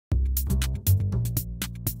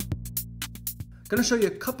going to show you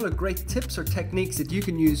a couple of great tips or techniques that you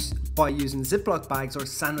can use by using Ziploc bags or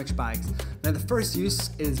sandwich bags. Now the first use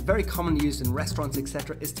is very commonly used in restaurants,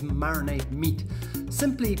 etc., is to marinate meat.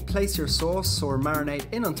 Simply place your sauce or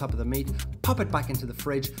marinade in on top of the meat, pop it back into the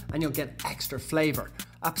fridge, and you'll get extra flavour.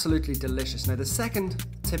 Absolutely delicious. Now the second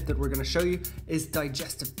tip that we're going to show you is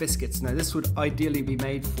digestive biscuits. Now this would ideally be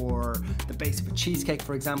made for the base of a cheesecake,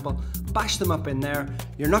 for example. Bash them up in there.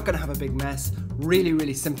 You're not going to have a big mess.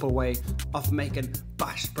 Really simple way of making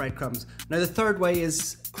bashed breadcrumbs. Now the third way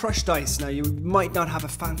is crushed ice. Now you might not have a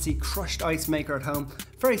fancy crushed ice maker at home.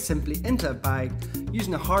 Very simply into a bag,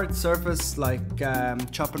 using a hard surface like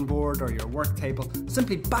chopping board or your work table,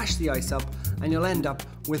 simply bash the ice up and you'll end up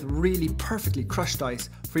with really perfectly crushed ice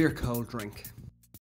for your cold drink.